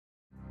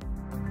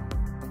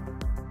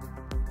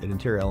At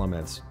Interior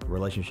Elements,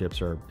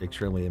 relationships are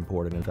extremely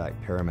important, in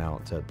fact,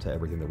 paramount to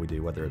everything that we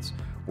do, whether it's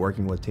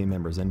working with team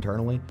members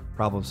internally,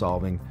 problem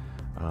solving,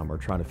 or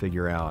trying to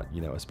figure out,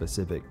 a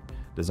specific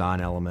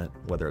design element,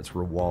 whether it's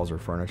walls or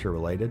furniture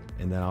related.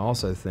 And then I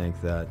also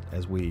think that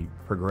as we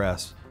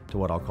progress to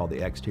what I'll call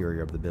the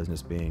exterior of the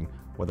business, being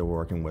whether we're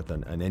working with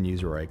an end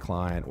user or a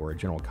client or a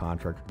general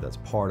contractor that's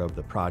part of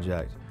the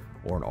project,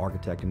 or an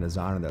architect and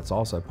designer that's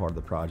also part of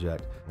the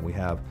project, we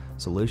have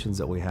solutions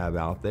that we have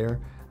out there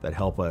that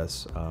help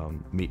us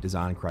meet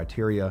design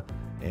criteria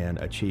and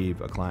achieve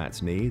a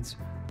client's needs.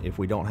 If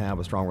we don't have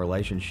a strong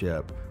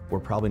relationship, we're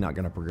probably not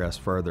going to progress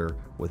further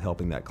with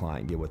helping that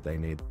client get what they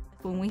need.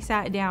 When we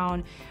sat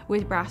down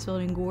with Brasfield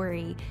and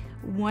Gorrie,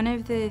 one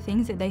of the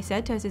things that they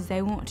said to us is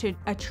they want to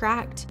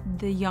attract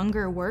the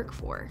younger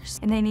workforce,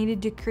 and they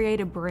needed to create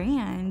a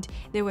brand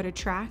that would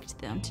attract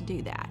them to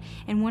do that.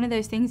 And one of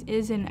those things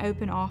is an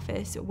open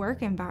office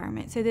work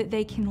environment so that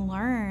they can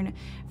learn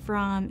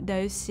from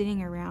those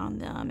sitting around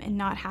them and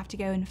not have to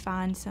go and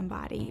find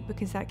somebody,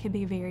 because that could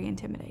be very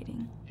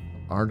intimidating.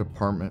 Our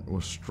department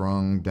was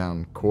strung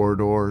down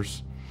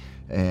corridors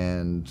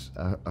and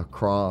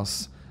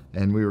across,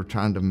 and we were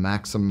trying to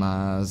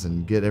maximize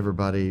and get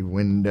everybody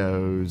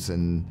windows.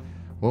 And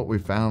what we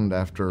found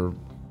after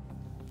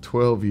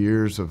 12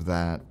 years of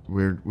that,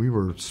 we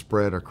were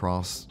spread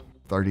across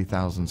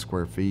 30,000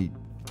 square feet,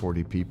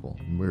 40 people.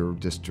 We were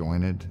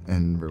disjointed,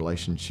 and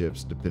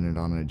relationships depended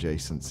on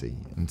adjacency.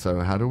 And so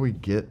how do we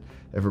get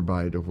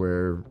everybody to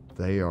where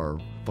they are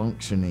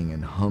functioning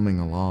and humming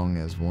along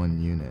as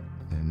one unit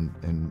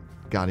and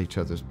got each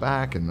other's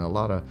back, and a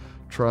lot of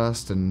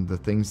trust, and the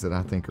things that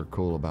I think are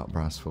cool about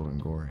Brasfield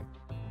and Gorrie.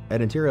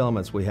 At Interior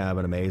Elements, we have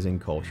an amazing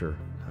culture.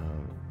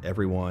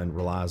 Everyone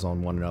relies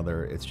on one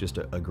another. It's just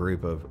a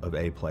group of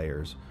A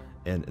players.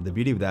 And the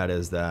beauty of that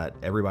is that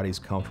everybody's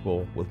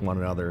comfortable with one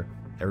another.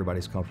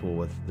 Everybody's comfortable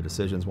with the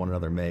decisions one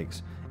another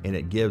makes. And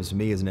it gives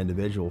me as an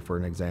individual, for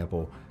an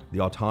example,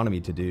 the autonomy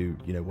to do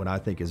what I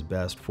think is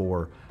best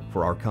for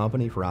our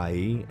company, for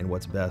IE, and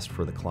what's best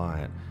for the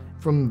client.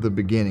 From the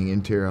beginning,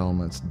 Interior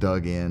Elements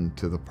dug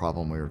into the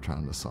problem we were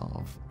trying to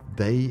solve.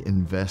 They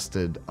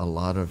invested a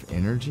lot of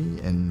energy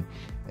in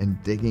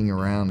digging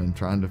around and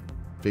trying to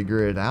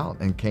figure it out,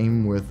 and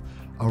came with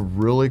a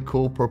really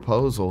cool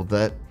proposal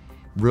that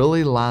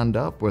really lined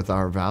up with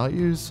our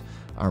values,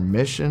 our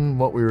mission,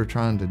 what we were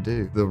trying to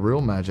do. The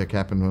real magic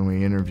happened when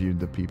we interviewed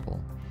the people.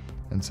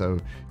 And so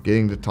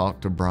getting to talk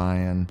to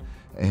Brian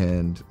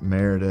and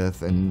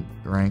Meredith and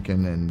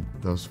Rankin and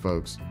those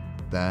folks,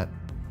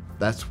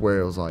 that's where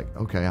it was like,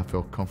 okay, I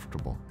feel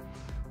comfortable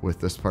with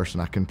this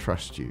person. I can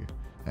trust you,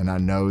 and I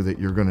know that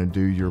you're going to do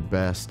your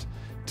best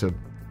to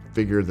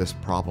figure this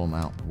problem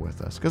out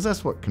with us, because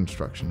that's what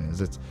construction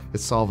is. It's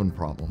solving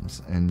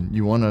problems, and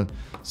you want to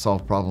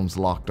solve problems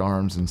locked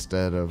arms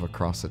instead of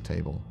across a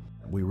table.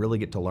 We really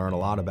get to learn a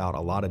lot about a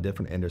lot of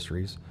different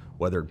industries,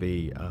 whether it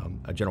be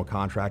a general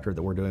contractor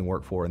that we're doing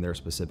work for in their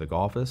specific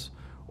office,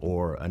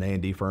 or an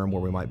A&D firm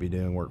where we might be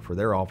doing work for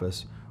their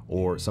office,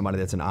 or somebody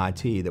that's in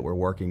IT that we're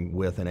working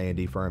with an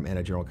A&D firm and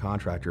a general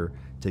contractor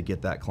to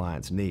get that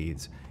client's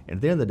needs. And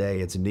at the end of the day,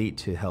 it's neat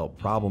to help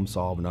problem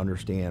solve and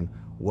understand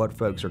what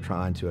folks are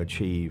trying to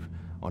achieve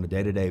on a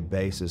day-to-day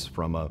basis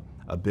from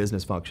a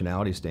business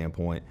functionality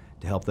standpoint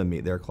to help them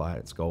meet their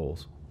clients'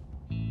 goals.